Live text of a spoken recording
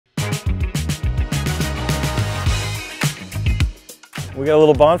We got a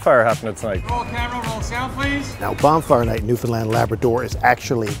little bonfire happening tonight. Roll camera, roll sound, please. Now, Bonfire Night in Newfoundland Labrador is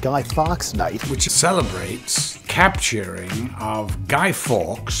actually Guy Fawkes Night, Which celebrates capturing of Guy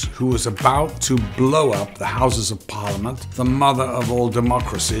Fawkes, who was about to blow up the Houses of Parliament, the mother of all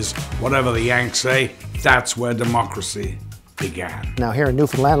democracies. Whatever the Yanks say, that's where democracy began. Now here in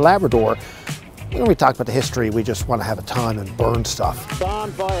Newfoundland Labrador, when we talk about the history, we just want to have a ton and burn stuff.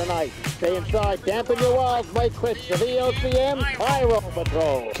 Bonfire Night. Stay inside, dampen your walls, Mark Critch, the VOCM, Pyro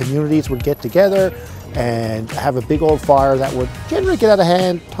Patrol. Communities would get together and have a big old fire that would generally get out of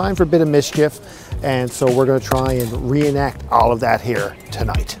hand, time for a bit of mischief, and so we're going to try and reenact all of that here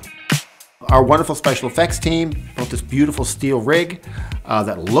tonight. Our wonderful special effects team built this beautiful steel rig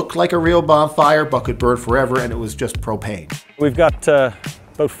that looked like a real bonfire but could burn forever, and it was just propane. We've got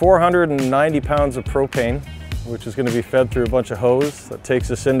about 490 pounds of propane, which is going to be fed through a bunch of hose that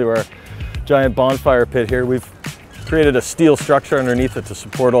takes us into our giant bonfire pit here. We've created a steel structure underneath it to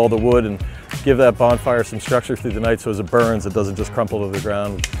support all the wood and give that bonfire some structure through the night so as it burns, it doesn't just crumple to the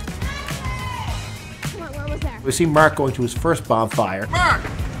ground. What was there? We see Mark going to his first bonfire. Mark,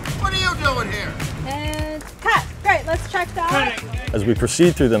 what are you doing here? And cut. Great, let's check that. As we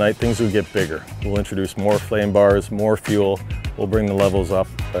proceed through the night, things will get bigger. We'll introduce more flame bars, more fuel. We'll bring the levels up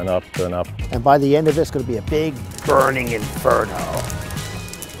and up and up. And by the end of it, it's going to be a big burning inferno,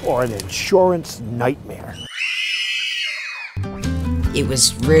 or an insurance nightmare. It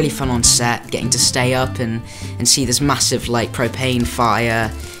was really fun on set, getting to stay up and see this massive like propane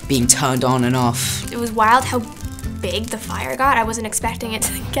fire being turned on and off. It was wild how big the fire got. I wasn't expecting it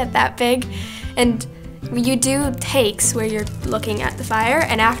to get that big. And you do takes where you're looking at the fire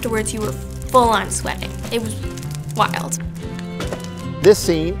and afterwards you were full on sweating. It was wild. This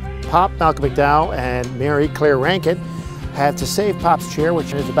scene, Pop Malcolm McDowell and Mary Claire Rankin had to save Pop's chair,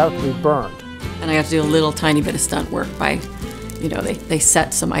 which is about to be burned. And I got to do a little tiny bit of stunt work by, you know, they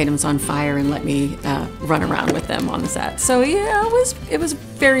set some items on fire and let me run around with them on the set. So yeah, it was a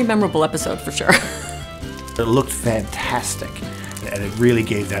very memorable episode for sure. It looked fantastic, and it really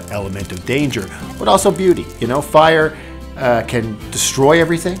gave that element of danger, but also beauty. You know, fire can destroy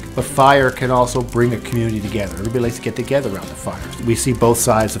everything, but fire can also bring a community together. Everybody likes to get together around the fire. We see both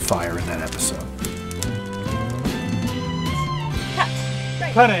sides of fire in that episode.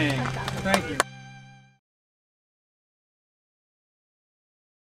 Cutting. Thank you.